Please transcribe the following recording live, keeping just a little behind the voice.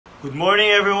Good morning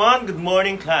everyone, good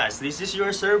morning class. This is your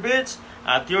Sir Bits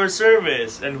at your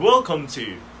service and welcome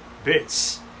to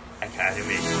Bits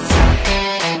Academy.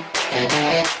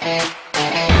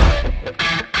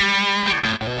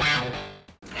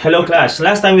 Hello class,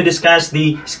 last time we discussed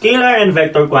the scalar and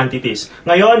vector quantities.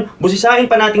 Ngayon, busisain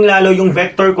pa natin lalo yung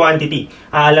vector quantity.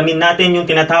 Aalamin natin yung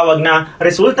tinatawag na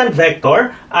resultant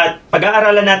vector at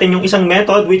pag-aaralan natin yung isang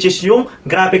method which is yung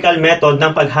graphical method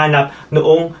ng paghanap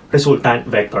noong resultant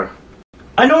vector.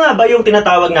 Ano nga ba yung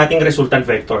tinatawag nating resultant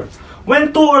vector?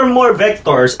 When two or more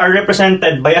vectors are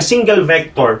represented by a single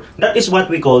vector, that is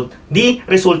what we call the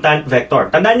resultant vector.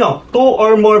 Tandaan nyo, two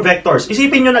or more vectors.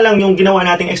 Isipin nyo na lang yung ginawa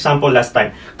nating example last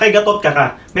time. Kay Gatot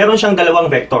Kaka, meron siyang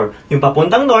dalawang vector. Yung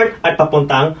papuntang north at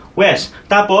papuntang west.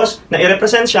 Tapos,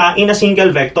 na-represent siya in a single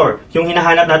vector. Yung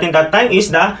hinahanap natin that time is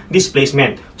the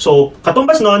displacement. So,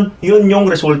 katumbas nun, yun yung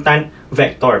resultant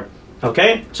vector.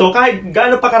 Okay? So, kahit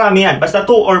gaano pa karami yan, basta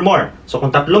two or more. So, kung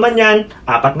tatlo man yan,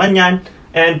 apat man yan,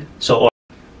 and so on.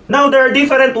 Now, there are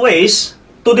different ways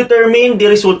to determine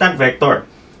the resultant vector.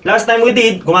 Last time we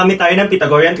did, gumamit tayo ng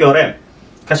Pythagorean theorem.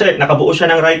 Kasi nakabuo siya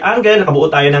ng right angle,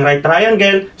 nakabuo tayo ng right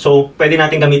triangle, so pwede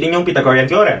natin gamitin yung Pythagorean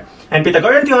theorem. And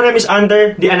Pythagorean theorem is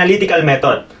under the analytical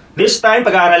method. This time,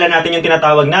 pag-aaralan natin yung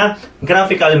tinatawag na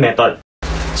graphical method.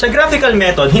 Sa graphical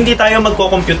method, hindi tayo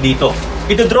magko-compute dito.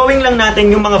 Ito-drawing lang natin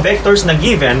yung mga vectors na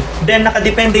given, then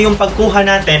nakadepende yung pagkuha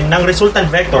natin ng resultant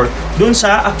vector dun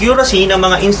sa accuracy ng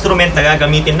mga instrument na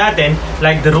gagamitin natin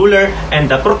like the ruler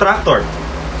and the protractor.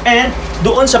 And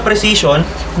doon sa precision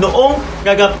noong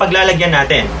paglalagyan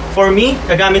natin. For me,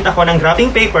 gagamit ako ng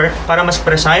graphing paper para mas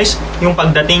precise yung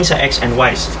pagdating sa x and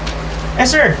y's.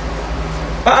 Sir,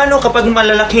 paano kapag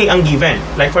malalaki ang given?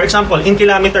 Like for example, in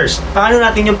kilometers, paano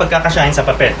natin yung pagkakasyahin sa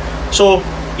papel? So,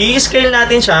 i-scale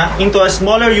natin siya into a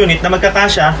smaller unit na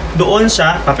magkakasya doon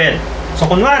sa papel. So,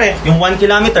 kunwari, yung 1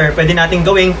 kilometer, pwede natin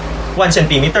gawing 1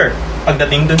 centimeter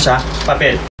pagdating doon sa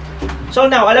papel. So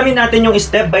now, alamin natin yung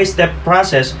step-by-step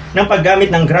process ng paggamit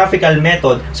ng graphical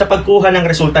method sa pagkuha ng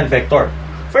resultant vector.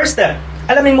 First step,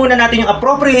 alamin muna natin yung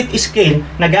appropriate scale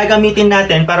na gagamitin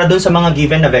natin para doon sa mga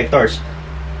given na vectors.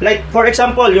 Like, for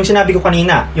example, yung sinabi ko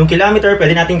kanina, yung kilometer,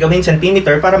 pwede natin gawing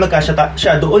centimeter para magkasya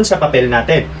siya doon sa papel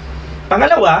natin.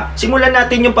 Pangalawa, simulan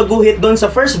natin yung pagguhit doon sa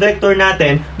first vector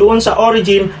natin doon sa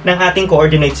origin ng ating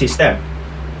coordinate system.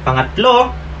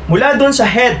 Pangatlo, mula doon sa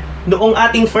head noong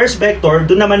ating first vector,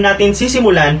 doon naman natin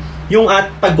sisimulan yung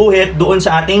pagguhit doon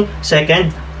sa ating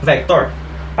second vector.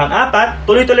 Pang-apat,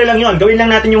 tuloy-tuloy lang yon. Gawin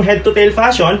lang natin yung head-to-tail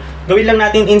fashion, gawin lang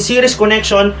natin in series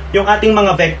connection yung ating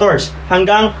mga vectors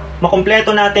hanggang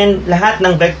makumpleto natin lahat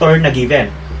ng vector na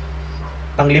given.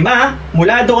 Panglima,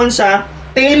 mula doon sa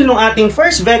tail ng ating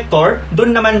first vector,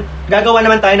 doon naman gagawa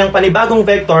naman tayo ng panibagong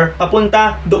vector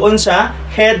papunta doon sa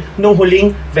head ng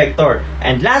huling vector.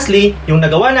 And lastly, yung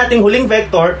nagawa nating huling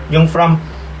vector, yung from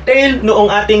tail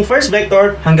noong ating first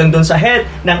vector hanggang doon sa head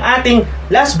ng ating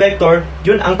last vector,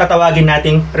 yun ang tatawagin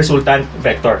nating resultant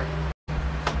vector.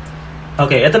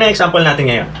 Okay, ito na yung example natin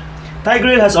ngayon.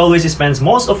 Tigreal has always spent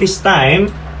most of his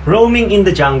time roaming in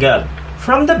the jungle.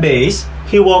 From the base,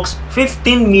 he walks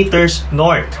 15 meters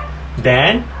north.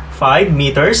 Then 5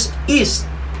 meters east,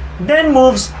 then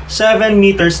moves 7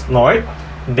 meters north,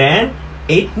 then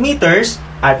 8 meters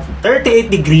at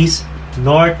 38 degrees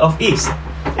north of east.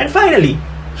 And finally,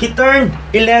 he turned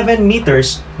 11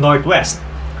 meters northwest.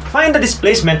 Find the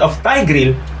displacement of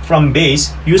Tigreal from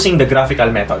base using the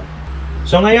graphical method.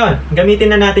 So ngayon,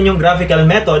 gamitin na natin yung graphical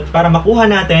method para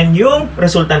makuha natin yung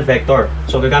resultant vector.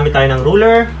 So gagamit tayo ng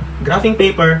ruler, graphing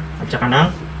paper, at saka ng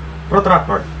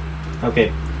protractor.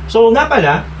 Okay. So nga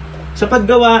pala, sa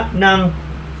paggawa ng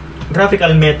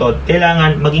graphical method,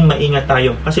 kailangan maging maingat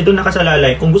tayo. Kasi doon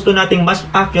nakasalalay, kung gusto nating mas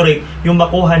accurate yung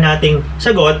makuha nating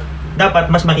sagot, dapat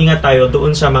mas maingat tayo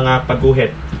doon sa mga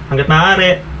pagguhit. Hanggat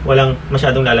maaari, walang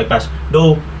masyadong lalagpas.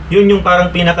 Though, yun yung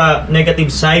parang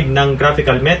pinaka-negative side ng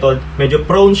graphical method, medyo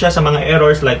prone siya sa mga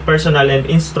errors like personal and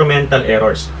instrumental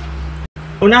errors.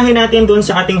 Unahin natin dun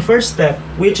sa ating first step,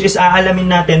 which is aalamin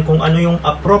natin kung ano yung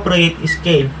appropriate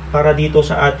scale para dito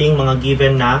sa ating mga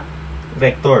given na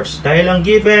vectors. Dahil ang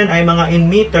given ay mga in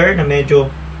meter na medyo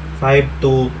 5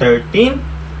 to 13,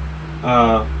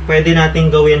 pwede natin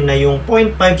gawin na yung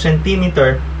 0.5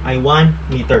 cm ay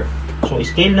 1 meter. So,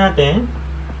 scale natin.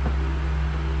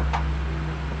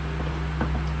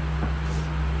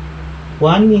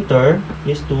 One meter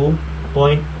is to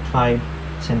 0.5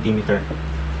 centimeter.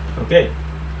 Okay.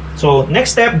 So,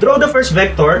 next step, draw the first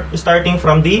vector starting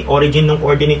from the origin ng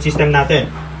coordinate system natin.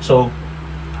 So,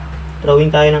 drawing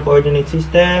tayo ng coordinate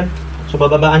system. So,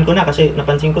 bababaan ko na kasi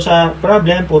napansin ko sa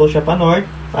problem, puro siya pa north,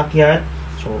 paakyat.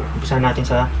 So, umpisa natin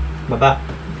sa baba.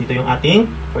 Dito yung ating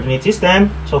coordinate system.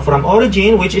 So, from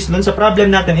origin, which is dun sa problem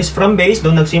natin is from base,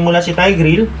 dun nagsimula si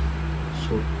Tigreal.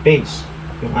 So, base,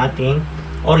 yung ating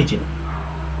origin.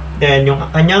 Then, yung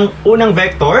kanyang unang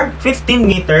vector, 15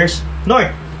 meters north.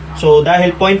 So,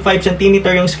 dahil 0.5 cm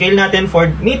yung scale natin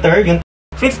for meter, yung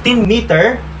 15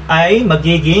 meter ay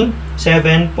magiging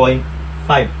 7.5.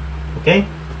 Okay?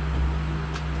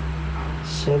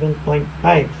 7.5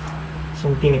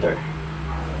 cm.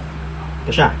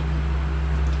 Ito siya.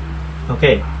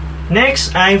 Okay.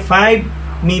 Next ay 5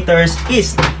 meters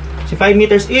east. Si 5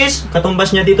 meters east,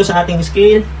 katumbas niya dito sa ating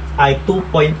scale ay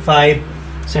 2.5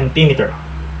 cm.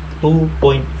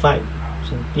 2.5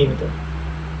 cm.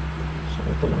 So,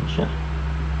 ito lang siya.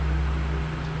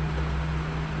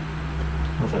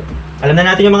 Okay. Alam na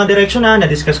natin yung mga direction na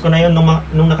na-discuss ko na yun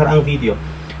nung nakaraang video.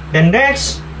 Then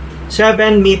next,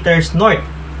 7 meters north.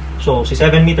 So, si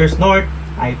 7 meters north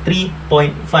ay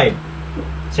 3.5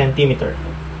 cm.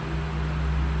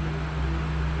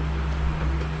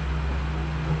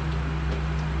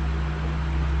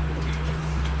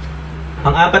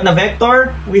 Ang apat na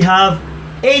vector, we have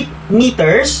 8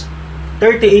 meters,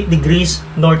 38 degrees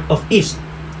north of east.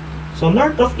 So,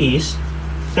 north of east,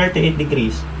 38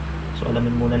 degrees. So,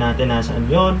 alamin muna natin nasaan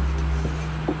yon.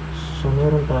 So,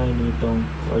 meron tayo ditong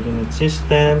coordinate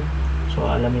system. So,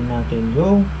 alamin natin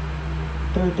yung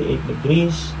 38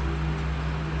 degrees.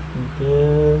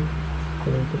 Until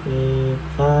 28,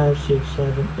 5, 6,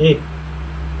 7, 8.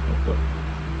 Ito.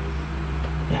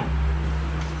 Yan.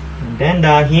 And then,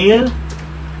 dahil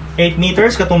 8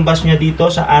 meters, katumbas niya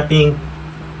dito sa ating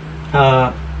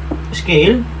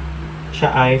scale,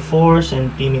 siya ay 4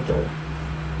 cm.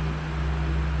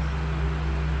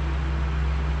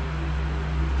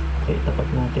 Okay, tapat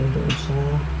natin doon sa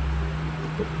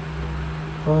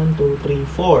 1, 2, 3,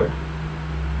 4.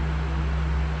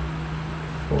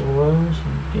 4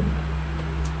 cm.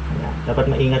 Ayan, dapat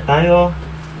maingat tayo.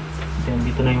 Then,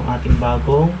 dito na yung ating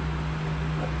bagong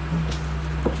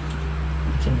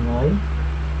Y.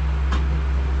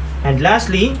 And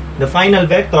lastly, the final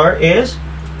vector is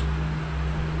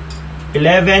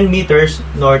 11 meters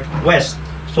northwest.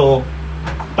 So,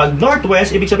 pag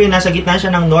northwest, ibig sabihin nasa gitna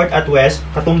siya ng north at west,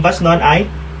 katumbas nun ay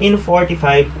in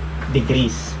 45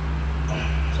 degrees.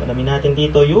 So, alamin natin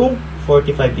dito yung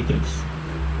 45 degrees.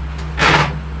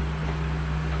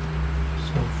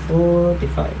 So,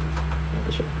 45. Ito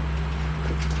siya.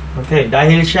 Okay,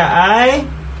 dahil siya ay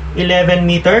 11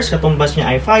 meters, katumbas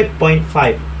niya ay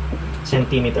 5.5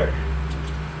 cm. Okay.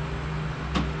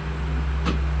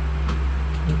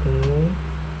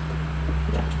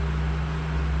 Yeah.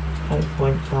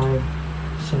 5.5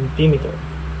 cm.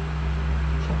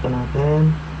 Sakto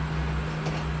natin.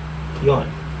 Yun.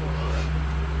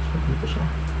 So, dito siya.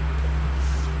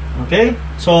 Okay.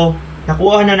 So,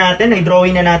 nakuha na natin,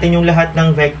 i-drawing na natin yung lahat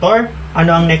ng vector.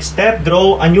 Ano ang next step?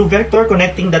 Draw a new vector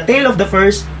connecting the tail of the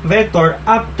first vector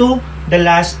up to the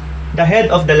head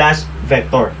of the last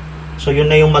vector. So, yun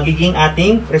na yung magiging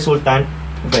ating resultant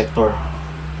vector.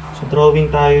 So, drawing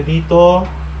tayo dito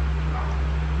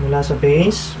mula sa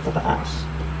base, pataas.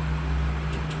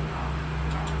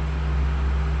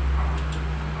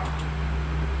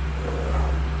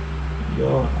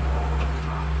 Yun.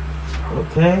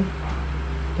 Okay.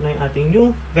 Ito na yung ating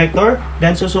new vector.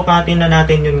 Then, susukatin na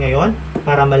natin yun ngayon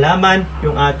para malaman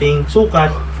yung ating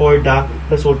sukat for the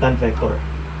resultant vector.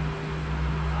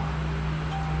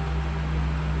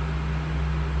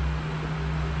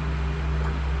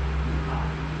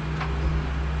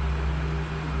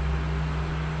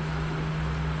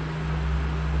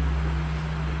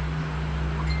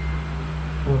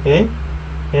 Okay?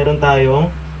 Meron tayong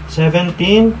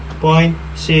 17.6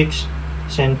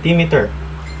 cm.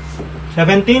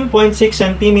 17.6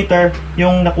 cm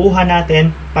yung nakuha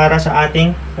natin para sa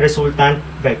ating resultant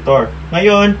vector.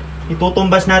 Ngayon,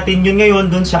 itutumbas natin yun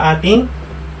ngayon dun sa ating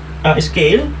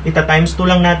scale. Ita-times 2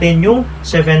 lang natin yung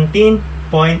 17.6.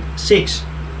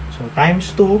 So,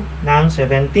 times 2 ng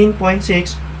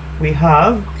 17.6, we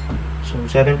have, so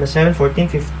 7 plus 7, 14,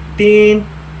 15,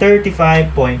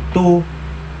 35.2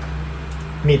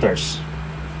 meters.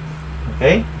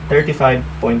 Okay?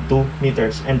 35.2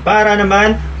 meters. And para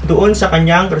naman doon sa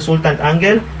kanyang resultant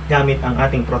angle, gamit ang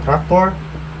ating protractor.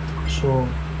 So,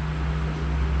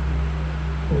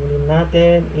 kunin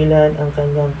natin ilan ang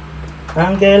kanyang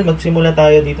angle. Magsimula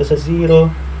tayo dito sa 0.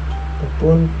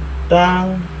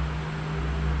 Papuntang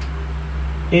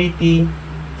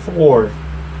 84.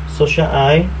 So, siya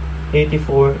ay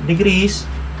 84 degrees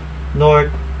north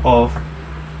of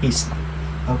east.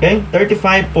 Okay?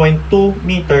 35.2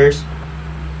 meters,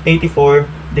 84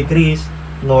 degrees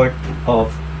north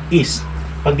of east.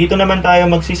 Pag dito naman tayo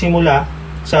magsisimula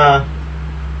sa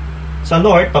sa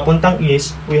north, papuntang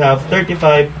east, we have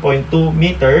 35.2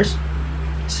 meters,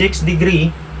 6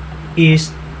 degree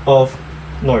east of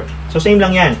north. So, same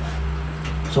lang yan.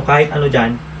 So, kahit ano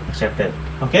dyan, accepted.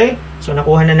 Okay? So,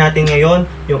 nakuha na natin ngayon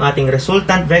yung ating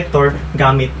resultant vector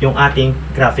gamit yung ating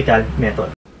graphical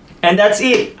method. And that's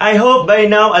it. I hope by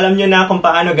now alam nyo na kung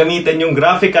paano gamitin yung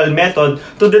graphical method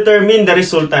to determine the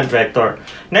resultant vector.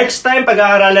 Next time,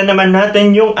 pag-aaralan naman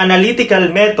natin yung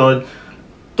analytical method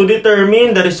to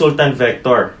determine the resultant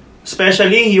vector,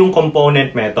 especially yung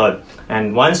component method.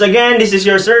 And once again, this is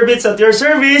your service at your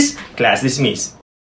service. Class dismissed.